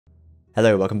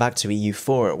Hello, welcome back to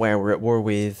EU4, where we're at war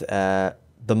with the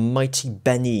mighty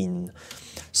Benin.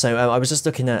 So I was just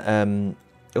looking at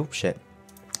oh shit,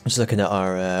 I was just looking at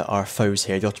our foes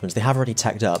here, the Ottomans. They have already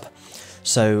teched up,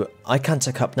 so I can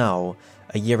tech up now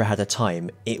a year ahead of time.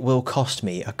 It will cost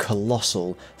me a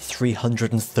colossal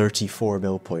 334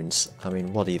 mil points. I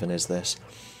mean, what even is this?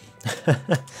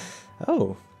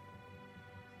 Oh.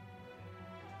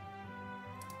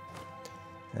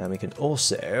 And we can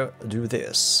also do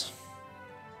this.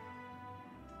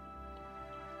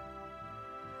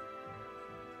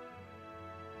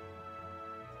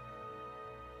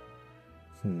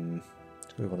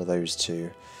 Do one of those two.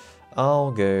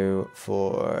 I'll go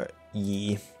for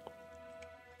Yi.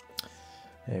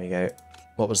 There we go.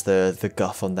 What was the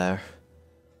guff on there?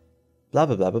 Blah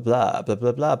blah blah blah blah blah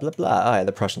blah blah blah blah. Ah, yeah,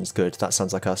 the Prussians, good. That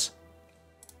sounds like us.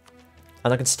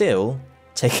 And I can still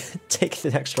take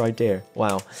the extra idea.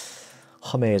 Wow,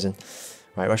 amazing.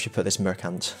 Right, where should we put this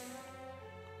mercant?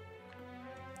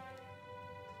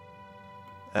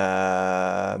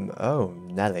 Oh,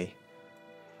 Nelly.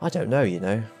 I don't know, you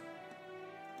know.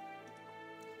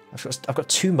 I've got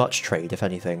too much trade, if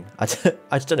anything. I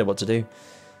just don't know what to do.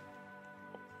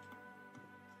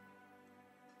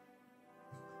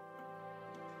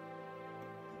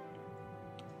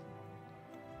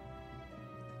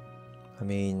 I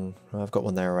mean, well, I've got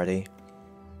one there already.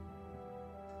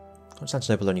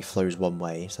 Constantinople only flows one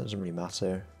way, so that doesn't really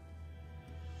matter.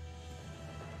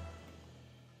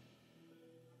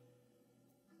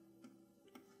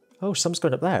 Oh, some's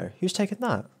going up there. Who's taking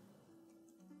that?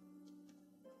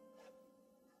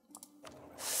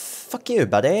 Fuck you,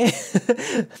 buddy.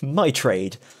 My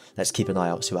trade. Let's keep an eye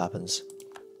out, see what happens.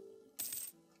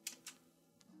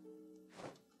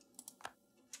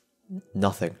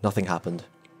 Nothing. Nothing happened.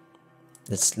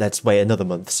 Let's wait another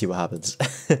month, see what happens.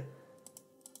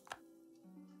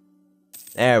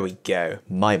 There we go.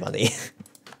 My money.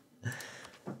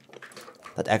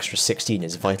 That extra 16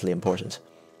 is vitally important.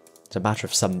 It's a matter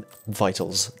of some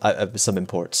vitals, some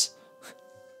imports.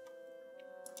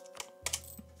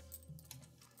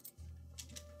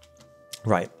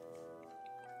 Right.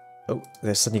 Oh,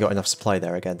 they've suddenly got enough supply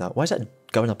there again now. Why is that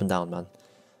going up and down, man?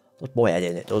 Boy,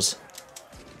 editing it does.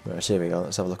 Right, here we go.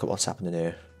 Let's have a look at what's happening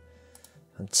here.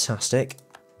 Fantastic.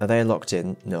 Are they locked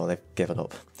in? No, they've given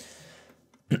up.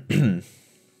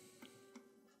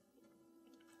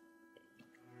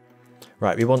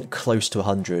 Right, we want close to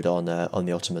 100 on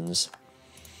the Ottomans.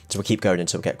 So we'll keep going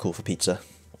until we get call for pizza.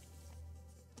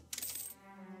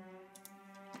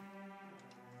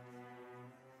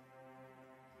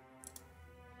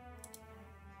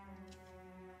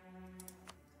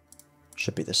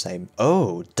 Should be the same.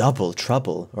 Oh, double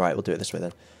trouble. Alright, we'll do it this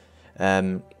way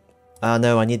then.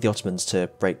 No, I need the Ottomans to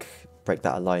break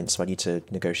that alliance, so I need to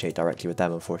negotiate directly with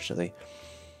them, unfortunately.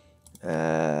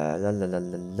 La la la la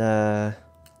la.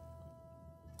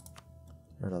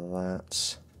 None of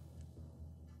that.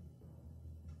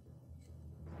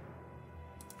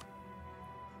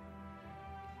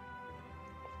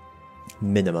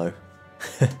 Minimo.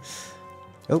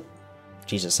 Oh,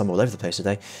 Jesus, I'm all over the place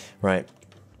today. Right.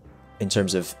 In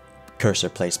terms of cursor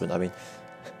placement, I mean.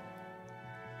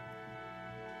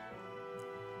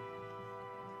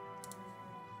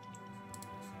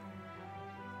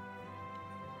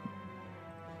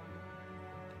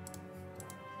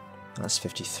 That's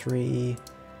 53.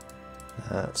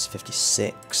 That's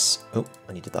 56. Oh,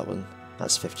 I needed that one.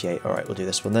 That's 58. Alright, we'll do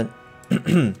this one then.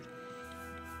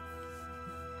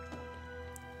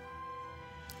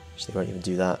 So they won't even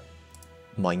do that.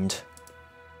 Mind.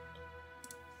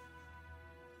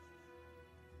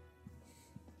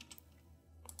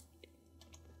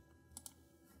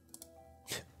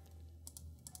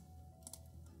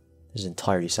 This is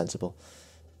entirely sensible.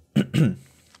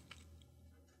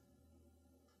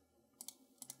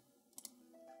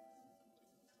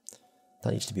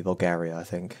 That needs to be Bulgaria, I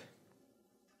think.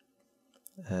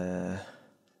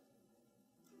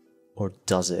 Or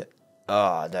does it?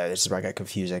 Oh, no, this is where I get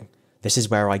confusing. This is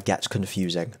where I get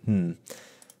confusing.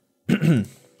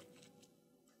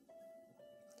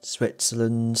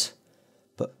 Switzerland.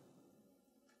 But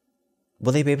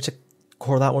will they be able to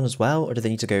core that one as well? Or do they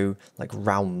need to go, like,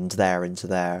 round there into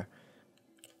there?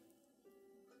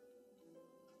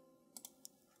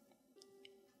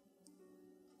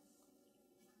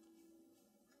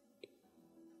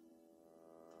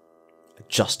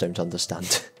 Just don't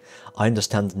understand. I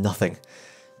understand nothing.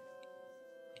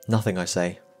 Nothing, I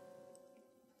say.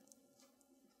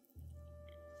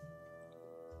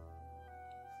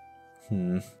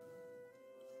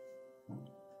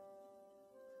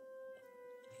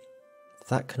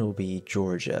 That can all be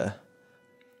Georgia.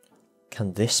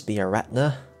 Can this be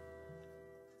Eretna?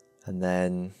 And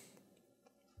then...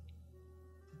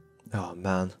 Oh,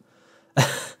 man.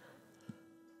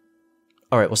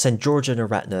 Alright, we'll send Georgia and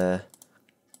Eretna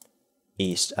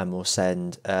east, and we'll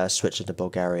send Switzerland and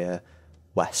Bulgaria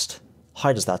west.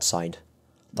 How does that sound?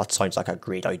 That sounds like a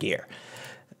great idea.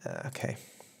 Okay.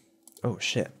 Oh,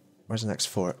 shit. Where's the next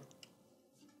fort?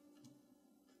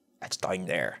 It's down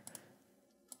there.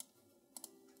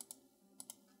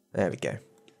 There we go.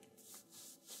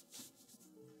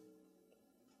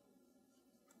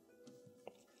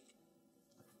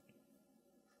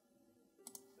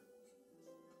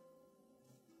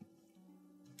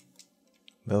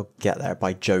 We'll get there,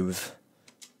 by Jove.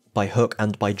 By hook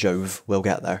and by Jove, we'll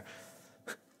get there.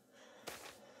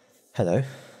 Hello.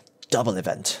 Double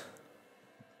event.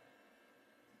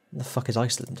 Where the fuck is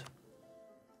Iceland?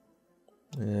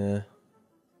 I'd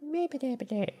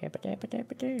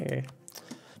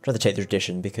rather take the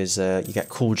tradition because you get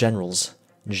cool generals.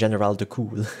 General de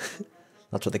cool.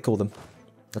 That's what they call them.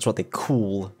 That's what they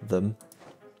call them.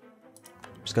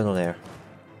 What's going on there?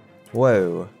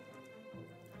 Whoa.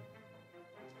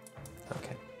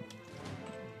 Okay.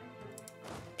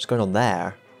 What's going on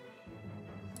there?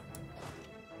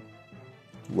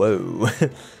 Whoa.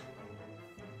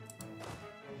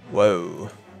 Whoa.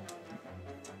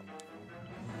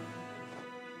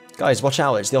 Guys, watch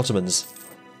out, it's the Ottomans.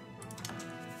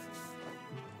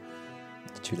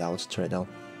 It's too loud, turn it down.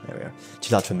 There we are.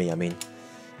 Too loud for me, I mean.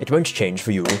 It won't change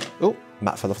for you. Oh,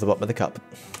 Matt fell off the bottom of the cup.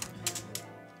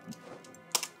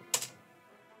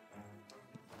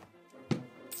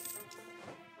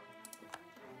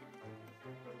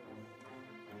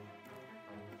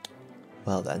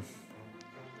 Well then.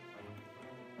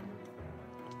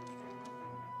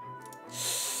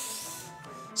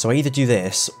 So I either do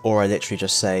this, or I literally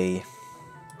just say,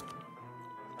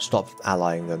 stop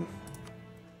allying them.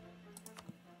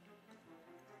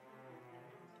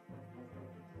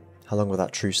 How long will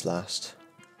that truce last?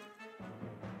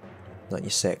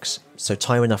 96. So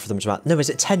time enough for them to... No, is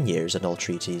it 10 years in all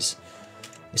treaties?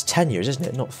 It's 10 years, isn't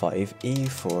it? Not 5.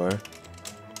 EU4.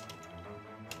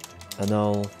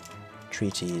 Annul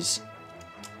treaties.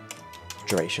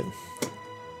 Duration.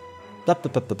 Blah,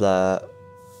 blah, blah, blah, blah.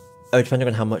 Oh, depending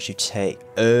on how much you take.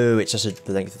 Oh, it's just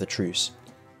the length of the truce.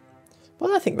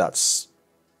 Well, I think that's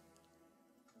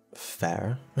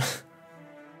fair.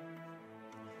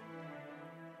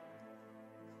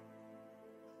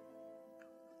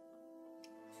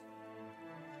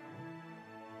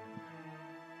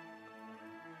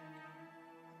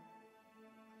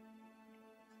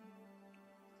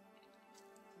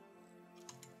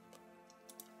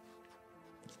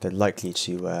 They're likely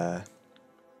to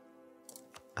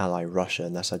ally Russia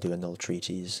unless I do annul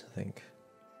treaties, I think.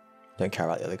 Don't care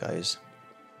about the other guys.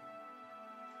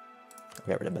 I'll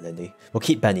get rid of Melindi. We'll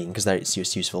keep Benin because it's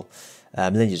just useful.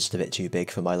 Melindi's just a bit too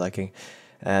big for my liking.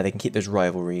 They can keep those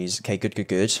rivalries. Okay, good, good,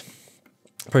 good.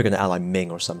 Probably going to ally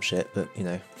Ming or some shit, but you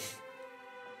know.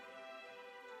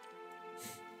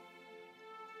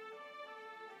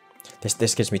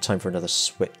 This gives me time for another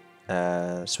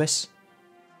Swiss?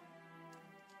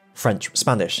 French,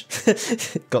 Spanish.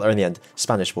 Got there in the end.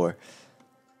 Spanish War.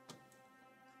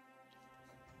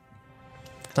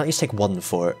 Can't you just take one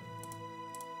fort?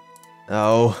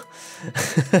 Oh.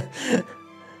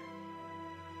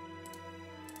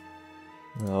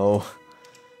 No.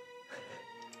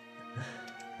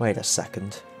 Wait a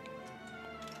second.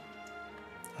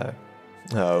 Oh.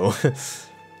 Oh.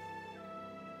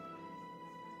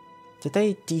 Did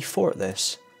they defort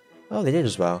this? Oh, they did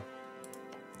as well.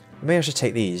 Maybe I should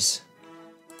take these.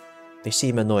 They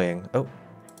seem annoying. Oh.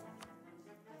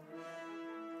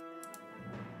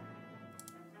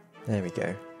 There we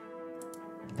go.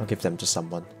 I'll give them to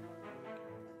someone.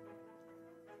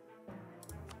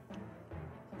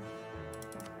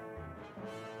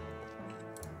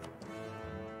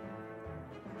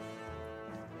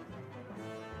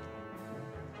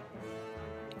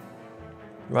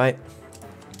 Right.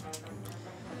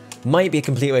 Might be a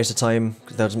complete waste of time,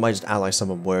 because they might just ally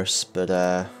someone worse, but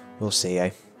we'll see, eh?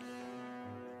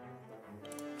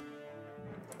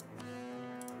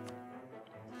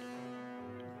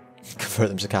 Convert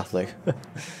them to Catholic.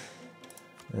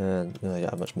 No, they don't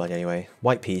have much money anyway.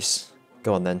 White peace.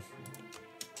 Go on then.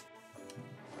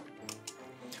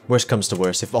 Worst comes to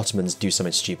worst, if Ottomans do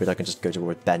something stupid, I can just go to war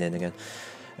with Benin again.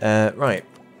 Right.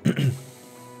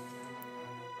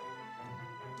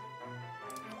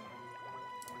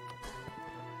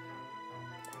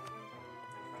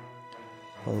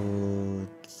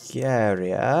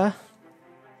 Bulgaria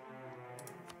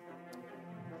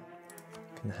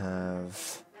can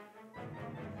have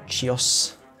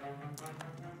Chios,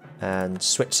 and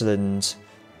Switzerland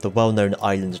the well-known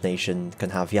island nation can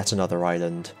have yet another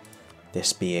island,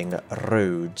 this being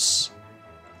Rhodes.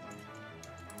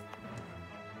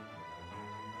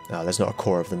 Oh, there's not a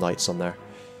core of the knights on there.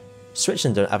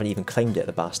 Switzerland haven't even claimed it,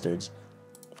 the bastards.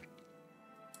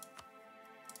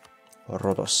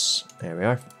 Rhodos. There we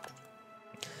are.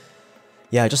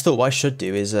 Yeah, I just thought what I should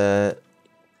do is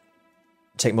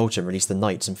take Malta and release the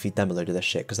knights and feed them a load of this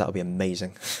shit, because that would be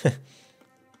amazing.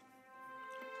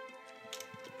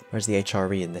 Where's the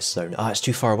HRE in this zone? Ah, it's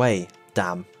too far away.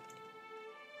 Damn.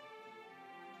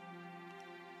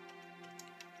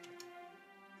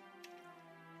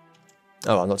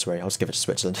 Oh, I'm not to worry. I'll just give it to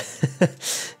Switzerland.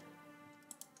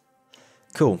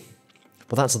 Cool.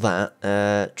 Well, that's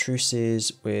that.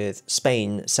 Truces with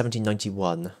Spain,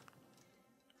 1791.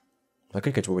 I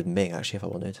could go to war with Ming, actually, if I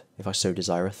wanted. If I so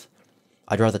desireth.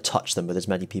 I'd rather touch them with as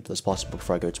many people as possible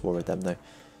before I go to war with them, though.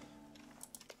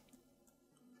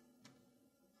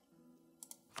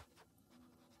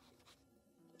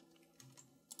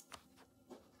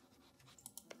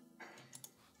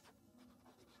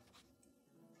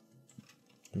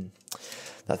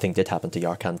 That thing did happen to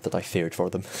Yarkand that I feared for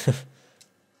them.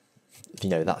 You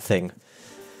know, that thing.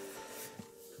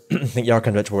 I think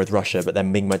Yarkand went to war with Russia, but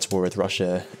then Ming went to war with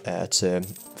Russia to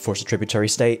force a tributary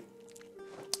state.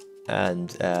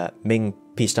 And Ming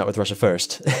peaced out with Russia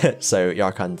first. So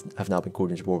Yarkand have now been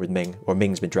called into war with Ming. Or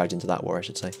Ming's been dragged into that war, I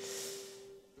should say.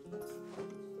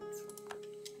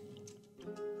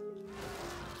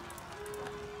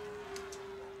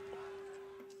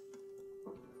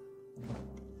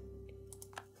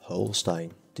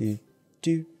 Holstein. Do,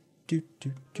 do, do,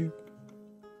 do, do.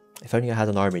 If only I had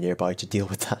an army nearby to deal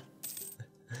with that.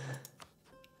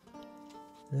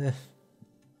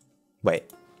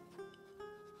 Wait.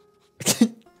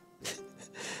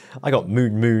 I got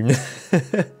moon.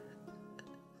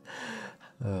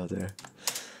 Oh dear.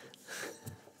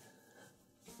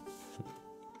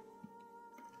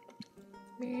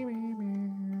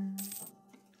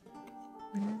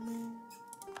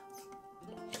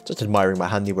 Just admiring my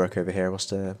handiwork over here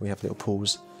whilst we have a little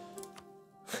pause.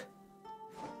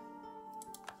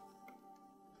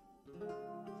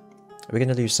 Are we going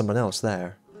to lose someone else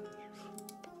there?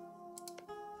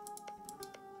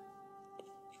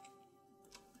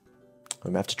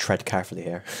 I'm going to have to tread carefully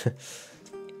here.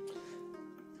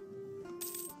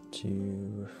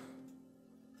 2,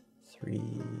 3,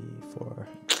 4.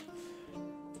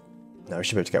 No, we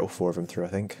should be able to get all 4 of them through, I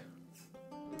think.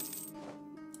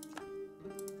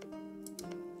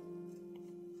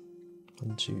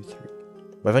 One, 2, 3.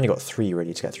 Well, I've only got 3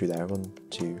 ready to get through there. 1,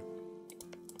 2,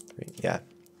 3. Yeah.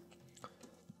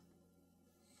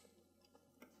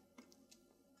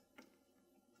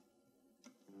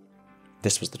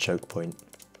 This was the choke point.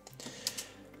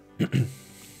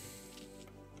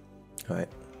 Alright.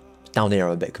 Down here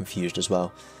I'm a bit confused as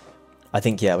well. I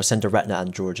think, yeah, we'll send Retna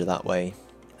and Georgia that way.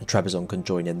 And Trebizond can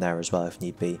join in there as well if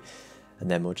need be.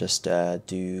 And then we'll just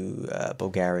do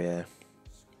Bulgaria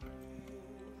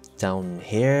down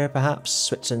here, perhaps?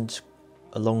 Switzerland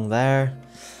along there?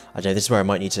 I don't know, this is where I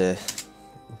might need to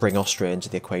bring Austria into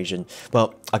the equation.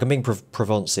 Well, I can bring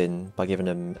Provence in by giving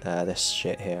them this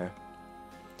shit here.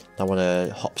 I want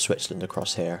to hop Switzerland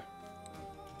across here.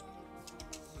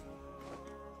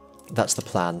 That's the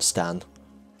plan, Stan.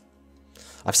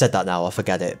 I've said that now, I'll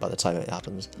forget it by the time it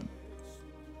happens.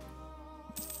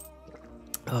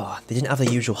 Oh, they didn't have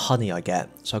the usual honey I get,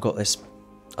 so I got this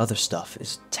other stuff.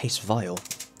 It tastes vile.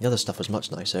 The other stuff was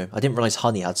much nicer. I didn't realise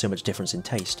honey had so much difference in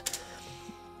taste.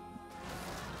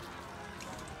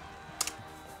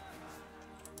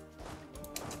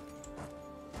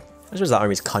 I suppose that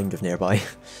army's kind of nearby.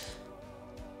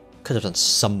 Could have done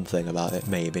something about it,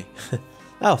 maybe.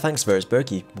 Oh, thanks,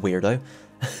 Würzburg, you weirdo.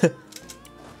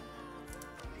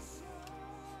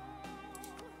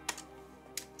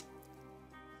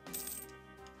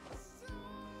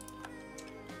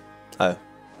 Oh.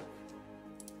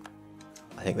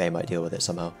 I think they might deal with it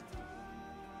somehow.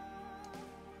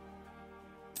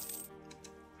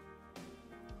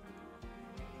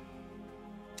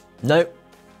 No.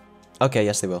 Okay,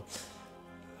 yes they will.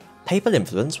 Papal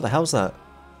influence? What the hell's that?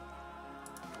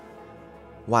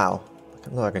 Wow.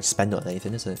 I'm not going to spend it on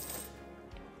anything, is it?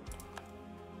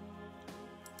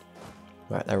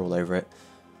 Right, they're all over it.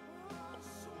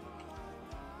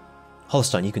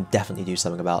 Holstein, you can definitely do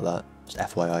something about that.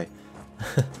 Just FYI.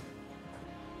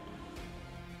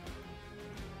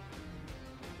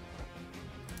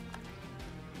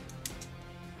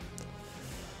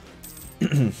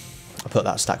 I'll put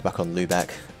that stack back on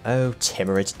Lübeck. Oh,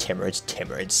 Timurids, Timurids,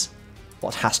 Timurids.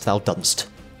 What hast thou don'st,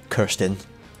 Kirsten?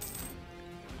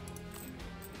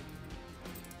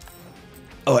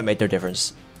 Oh, it made no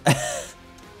difference.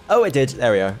 Oh, it did.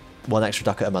 There we are. 1 extra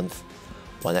ducat a month.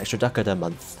 1 extra ducat a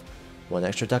month. 1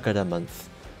 extra ducat a month.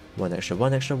 1 extra,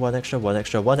 1 extra, 1 extra, 1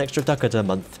 extra, 1 extra ducat a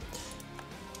month.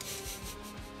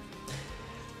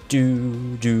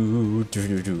 Do.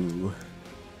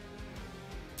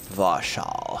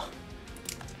 Warschau.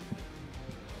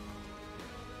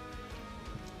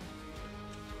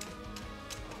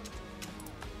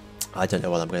 I don't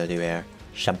know what I'm going to do here.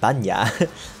 Champagne.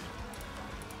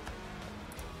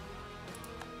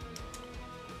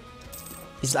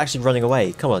 He's actually running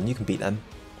away. Come on, you can beat them.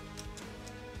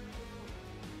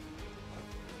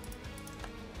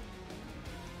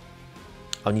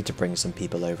 I'll need to bring some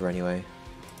people over anyway.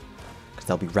 Because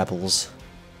they'll be rebels.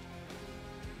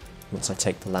 Once I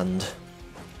take the land.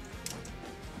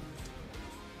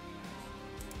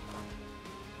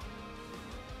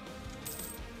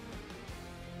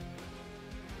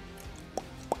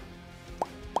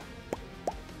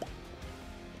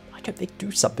 Why don't they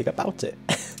do something about it?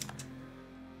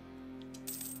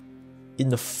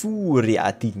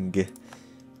 Infuriating.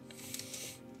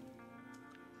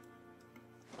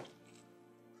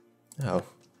 Oh.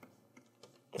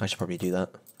 I should probably do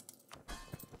that.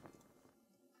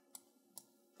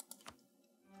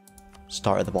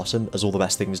 Start at the bottom, as all the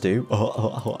best things do.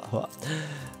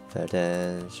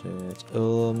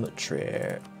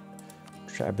 Trier.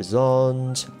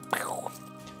 Trebizond.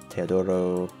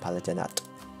 Teodoro, Palatinat.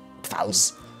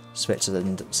 Pfalz.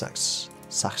 Switzerland,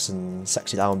 Saxon,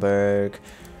 Saxe-Lauenburg,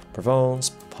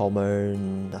 Provence,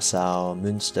 Pommern, Nassau,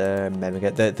 Münster,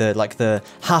 Memmingen. The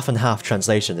half and half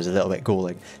translation is a little bit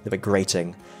galling, a little bit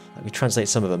grating. Like, we translate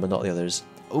some of them, but not the others.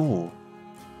 Ooh.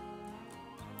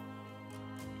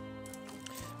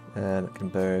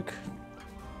 Mecklenburg,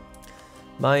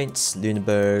 Mainz,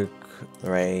 Lüneburg,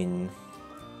 Lorraine,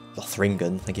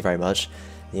 Lothringen. Thank you very much.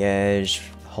 Liège,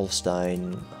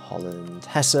 Holstein, Holland,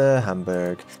 Hesse,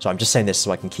 Hamburg. So I'm just saying this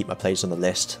so I can keep my place on the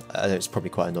list. I know it's probably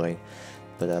quite annoying,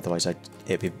 but otherwise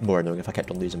it'd be more annoying if I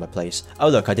kept on losing my place. Oh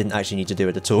look, I didn't actually need to do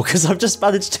it at all because I've just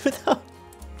managed to do it now.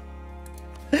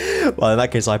 Well, in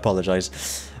that case, I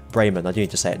apologise. Bremen, I do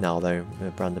need to say it now though.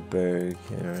 Brandenburg,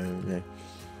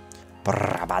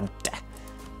 Brabant,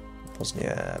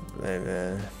 Bosnia,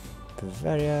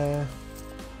 Bavaria,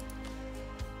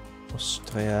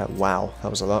 Austria. Wow,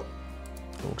 that was a lot.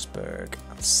 Augsburg,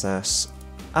 Alsace,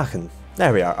 Aachen.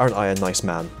 There we are. Aren't I a nice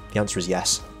man? The answer is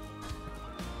yes.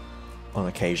 On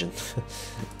occasion.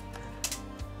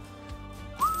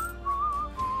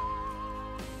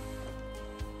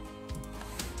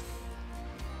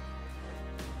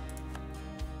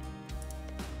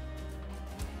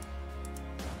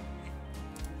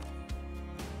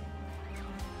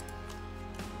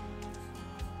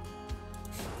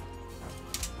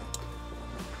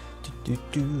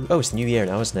 Oh, it's New Year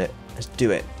now, isn't it? Let's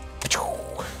do it.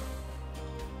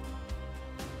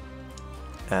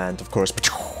 And of course,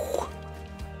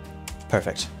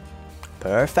 perfect.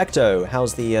 Perfecto.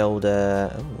 How's the old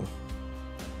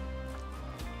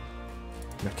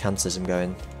mercantilism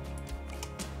going?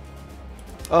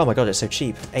 Oh my god, it's so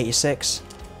cheap. 86.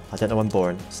 I don't know when I'm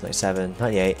born. It's 97,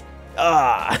 98.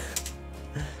 Ah!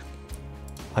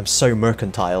 I'm so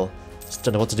mercantile. Just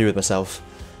don't know what to do with myself.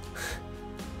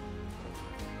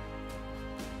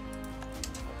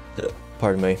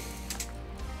 Pardon me.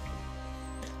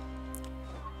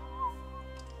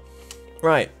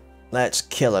 Right, let's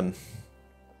kill him.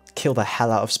 Kill the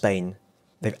hell out of Spain.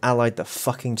 They've allied the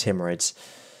fucking Timurids.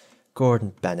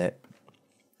 Gordon Bennett.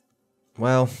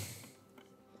 Well.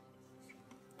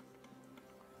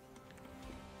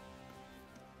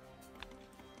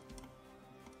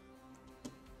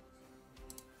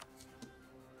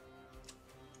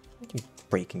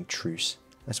 Breaking truce.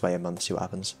 Let's wait a month, see what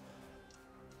happens.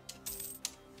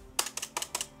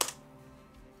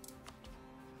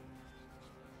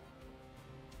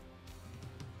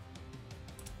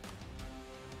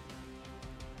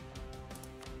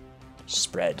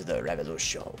 Spread the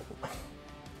revolution.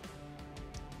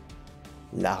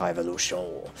 La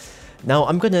revolution. Now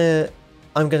I'm gonna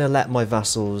let my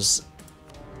vassals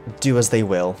do as they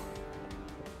will.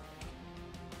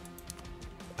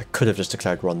 I could have just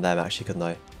declared war on them actually, couldn't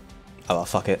I? Oh well,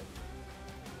 fuck it.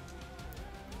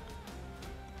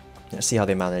 Let's see how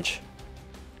they manage.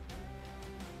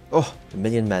 Oh, 1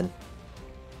 million men.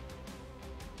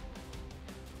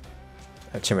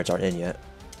 Our Timurids aren't in yet.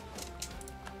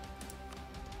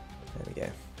 There we go.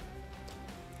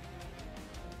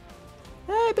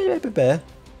 Hey, baby bear.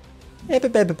 Hey,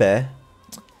 baby bear.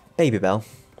 Baby bell.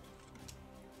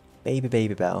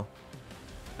 Baby bell.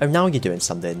 Oh, now you're doing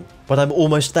something. But I'm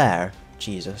almost there.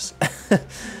 Jesus.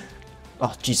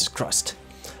 Oh, Jesus Christ.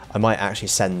 I might actually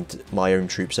send my own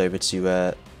troops over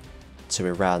to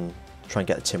Iran, try and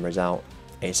get the Timurids out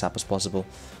ASAP as possible.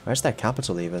 Where's their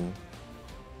capital even?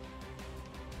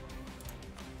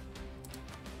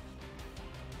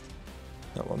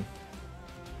 That one.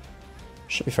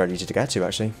 Should be fairly easy to get to,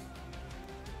 actually.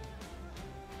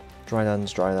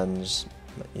 Drylands.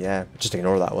 Yeah, just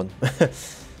ignore that one.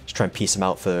 Just try and piece them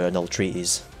out for annulled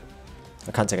treaties.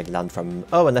 I can't take any land from...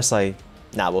 Oh, unless I...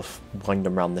 Nah, we'll wind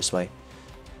them around this way.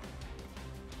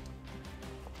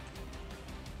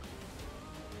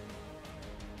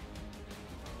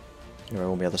 There are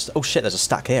all the other... Oh shit, there's a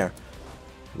stack here.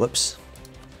 Whoops.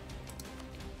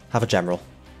 Have a general.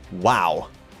 Wow.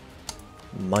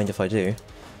 Mind if I do.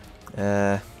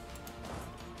 Let's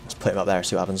put him up there,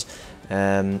 see what happens.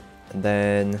 And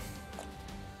then...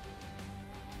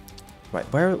 Right,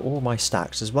 where are all my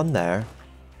stacks? There's one there.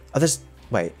 Oh, there's...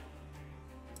 Wait.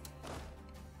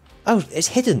 Oh, it's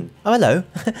hidden. Oh, hello.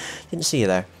 Didn't see you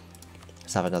there.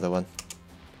 Let's have another one.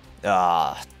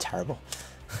 Ah, terrible.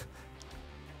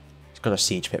 It's got a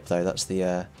siege pip, though. That's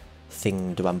the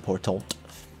thing de important.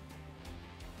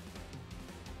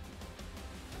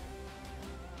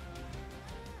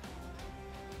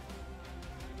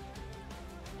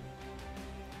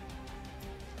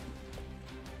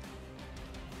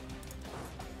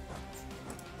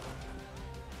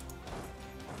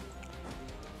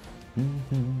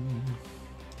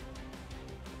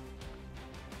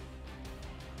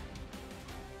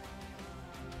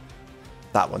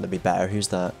 That one would be better. Who's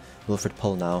that? Wilfred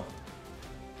Pull now.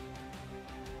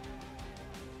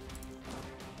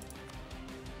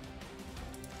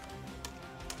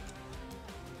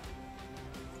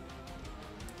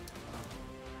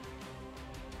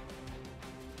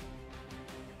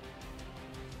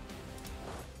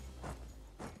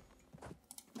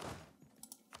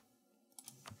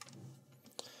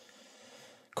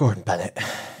 Gordon Bennett.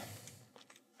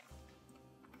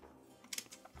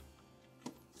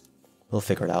 We'll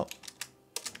figure it out.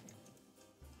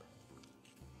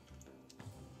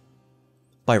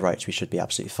 By rights, we should be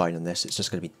absolutely fine on this. It's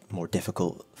just going to be more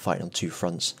difficult fighting on two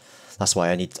fronts. That's why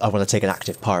I want to take an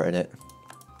active part in it.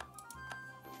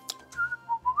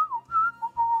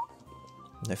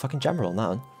 No fucking general on that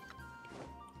one.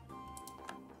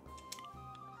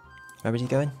 Where was he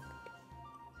going?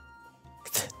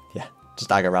 Yeah, just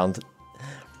hang around.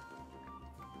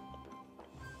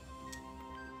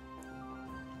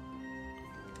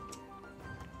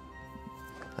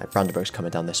 Right, Brandenburg's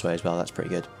coming down this way as well, that's pretty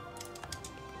good.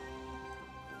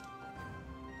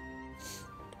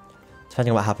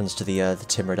 Depending on what happens to the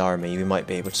Timurid army, we might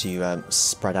be able to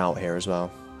spread out here as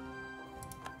well.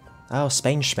 Oh,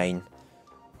 Spain.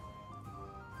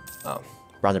 Oh,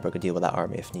 Brandenburg will deal with that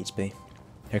army if needs be.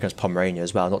 Here comes Pomerania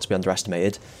as well, not to be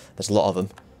underestimated. There's a lot of them.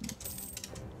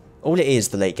 All it is,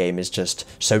 the late game, is just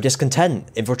sow discontent,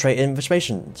 infiltrate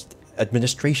information,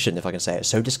 administration, if I can say it,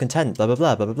 sow discontent, blah blah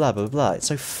blah blah blah blah blah. It's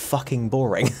so fucking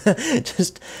boring.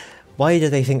 Just, why do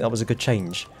they think that was a good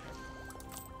change?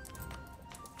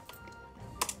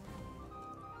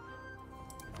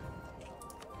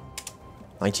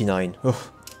 $99. Ugh.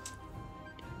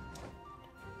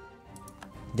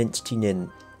 Dintinin.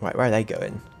 Right, where are they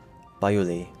going?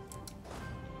 Bayuli.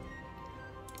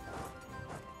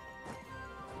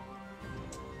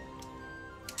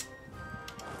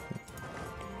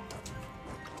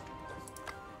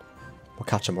 We'll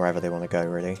catch them wherever they want to go,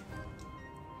 really.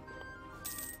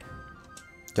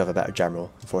 Do have a better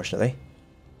general, unfortunately.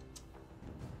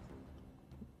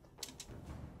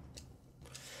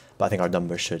 But I think our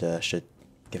numbers should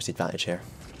give us the advantage here.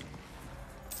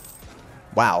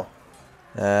 Wow.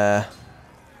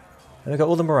 We've got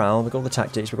all the morale, we've got all the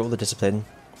tactics, we've got all the discipline.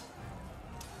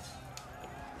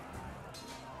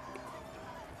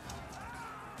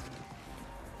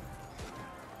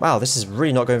 Wow, this is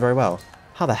really not going very well.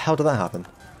 How the hell did that happen?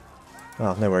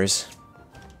 Oh, no worries.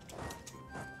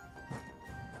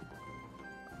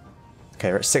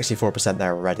 Okay, we're at 64%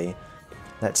 there already.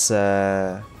 Let's,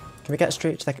 can we get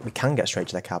straight to their... We can get straight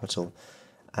to their capital.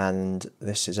 And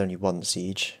this is only one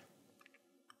siege.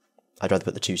 I'd rather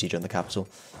put the 2 siege on the capital.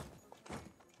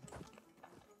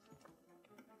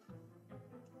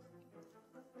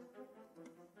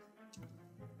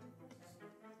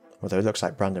 Although it looks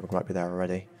like Brandenburg might be there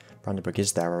already. Brandenburg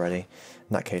is there already.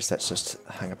 In that case, let's just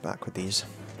hang it back with these.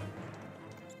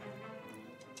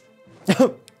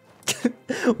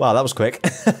 Wow, that was quick.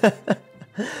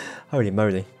 Holy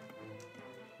moly.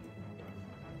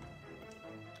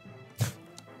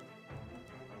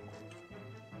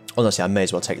 Honestly, I may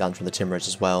as well take land from the Timurids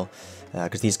as well,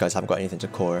 because these guys haven't got anything to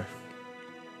core.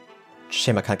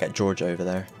 Shame I can't get Georgia over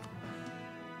there.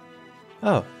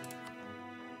 Oh.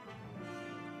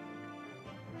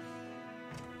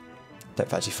 Don't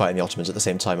fancy fighting the Ottomans at the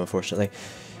same time, unfortunately.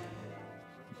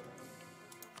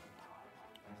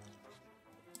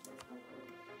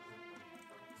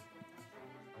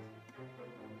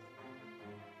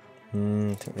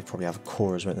 I think they probably have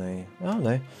cores, won't they? Oh,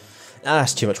 no. Ah,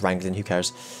 that's too much wrangling, who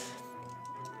cares?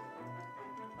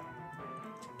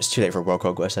 It's too late for world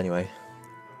conquest anyway.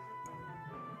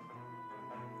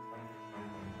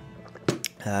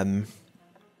 Yeah,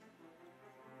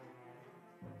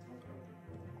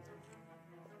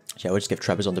 we'll just give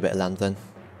Trebizond a bit of land then.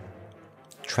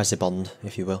 Trebizond,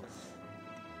 if you will.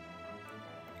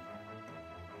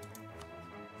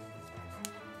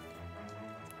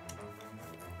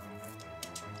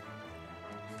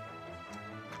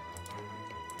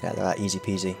 Yeah, they're that easy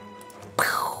peasy.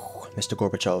 Mr.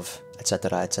 Gorbachev,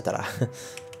 etc., etc.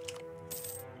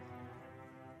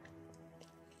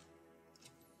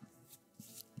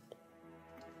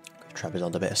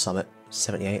 Trebizond a bit of summit.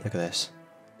 78, look at this.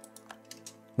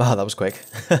 Wow, that was quick.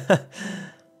 Okay,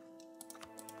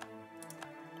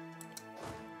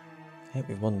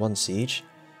 we've won one siege.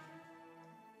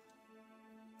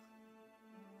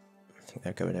 I think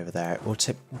they're going over there. We'll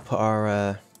put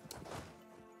our...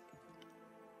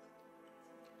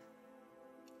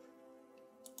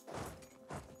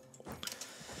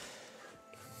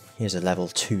 Here's a level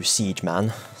 2 siege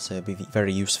man, so it'll be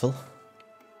very useful.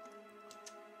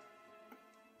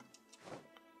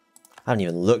 I haven't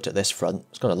even looked at this front.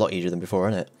 It's gone a lot easier than before,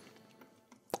 isn't it?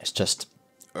 It's just...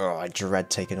 Oh, I dread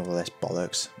taking all this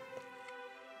bollocks.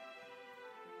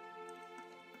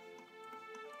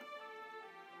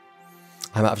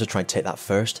 I might have to try and take that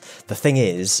first. The thing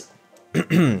is,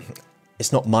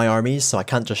 it's not my armies, so I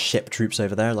can't just ship troops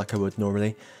over there like I would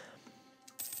normally.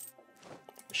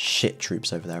 Shit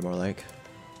troops over there, more like.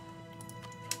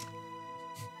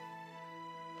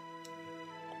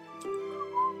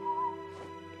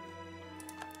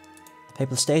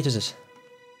 Papal state is it?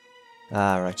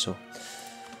 Ah, right, so.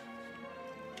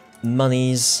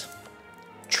 Monies,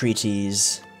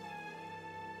 treaties,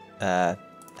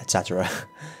 etc.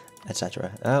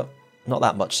 etc. Oh, not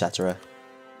that much cetera.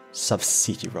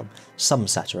 Subsidium. Some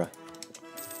cetera.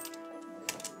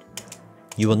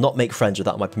 You will not make friends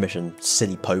without my permission,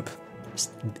 silly Pope.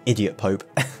 Idiot Pope.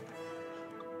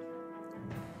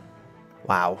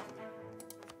 Wow.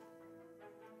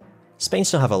 Spain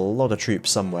still have a lot of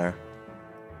troops somewhere.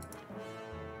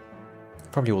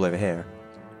 Probably all over here.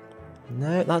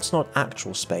 No, that's not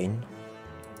actual Spain.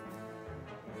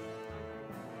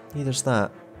 Neither's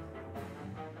that.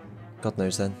 God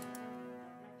knows then.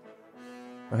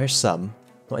 Well, here's some.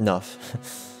 Not enough.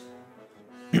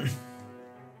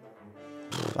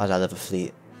 I'd have a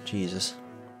fleet. Jesus.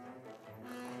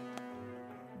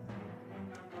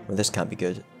 Well, this can't be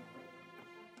good.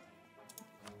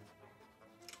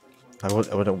 I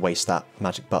wouldn't waste that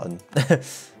magic button.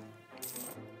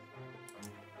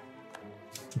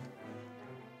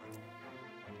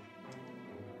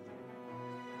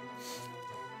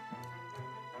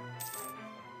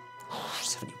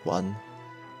 One.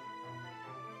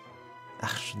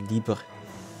 Ach, lieber.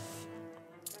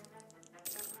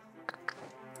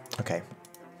 Okay.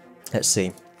 Let's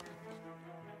see.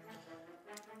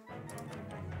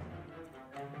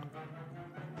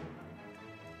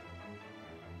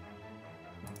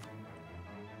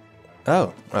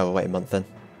 Oh. Oh, wait a month then.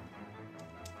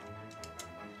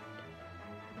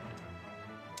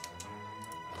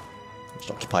 Let's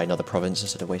occupy another province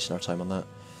instead of wasting our time on that.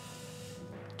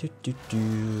 That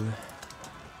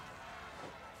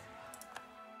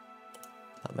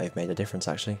may have made a difference,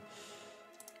 actually.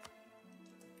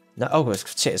 No, oh,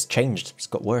 shit, it's changed. It's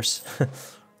got worse.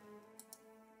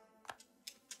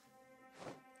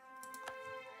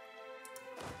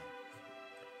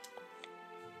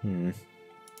 I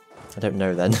don't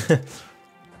know then.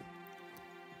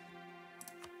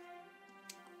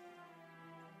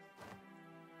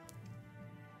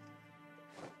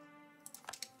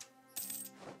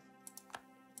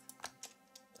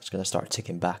 Going to start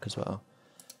ticking back as well.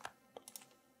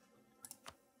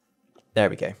 There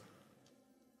we go.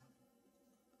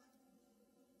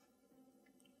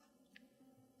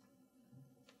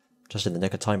 Just in the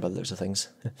nick of time by the looks of things.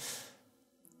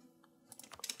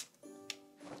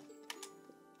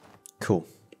 Cool.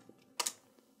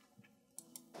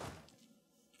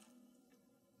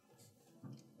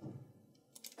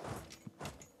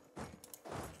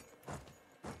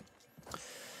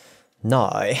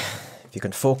 Now, if you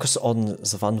can focus on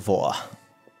the Van Voor.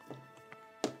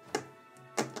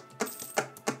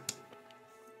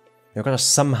 You're going to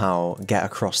somehow get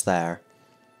across there.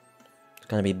 It's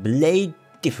going to be bloody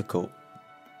difficult.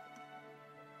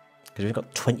 Because we've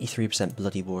got 23%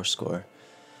 bloody war score.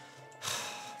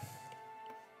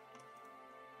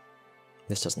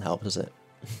 This doesn't help, does it?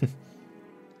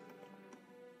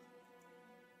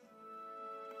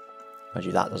 Mind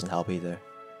you, that doesn't help either.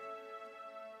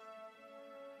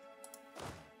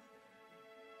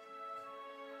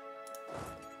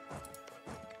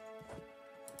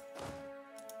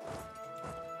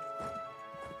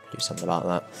 Do something about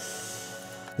that.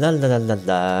 La la la la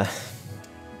la.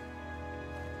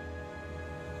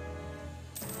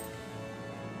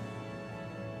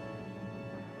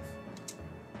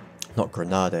 Not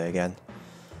Granada again.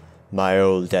 My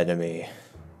old enemy.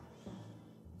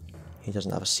 He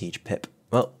doesn't have a siege pip.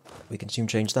 Well, we can soon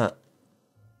change that.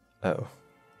 Oh.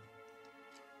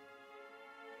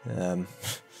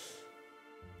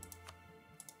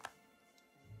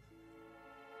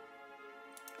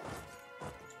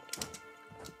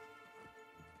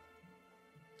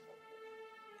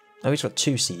 Oh, he's got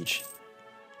 2 siege.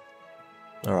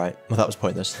 Alright, well that was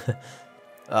pointless.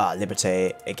 Ah,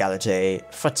 liberté, égalité,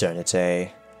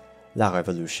 fraternité, la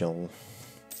révolution.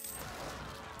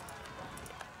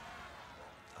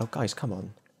 Oh guys, come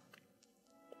on.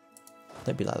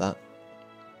 Don't be like that.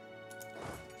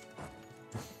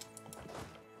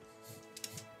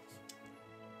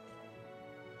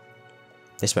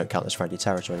 This won't count as friendly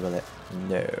territory, will it?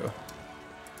 No.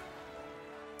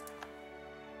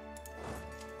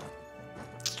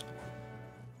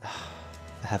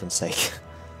 For heaven's sake.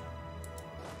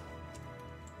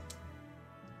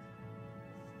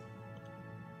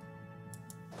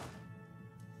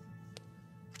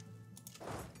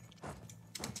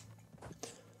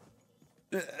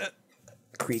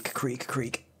 Creak, creak,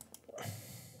 creak.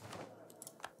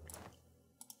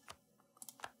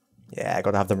 Yeah, I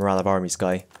gotta have the morale of armies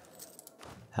guy.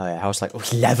 Hell yeah, house like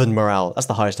 11 morale. That's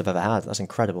the highest I've ever had. That's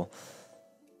incredible.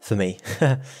 For me.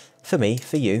 For me,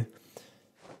 for you.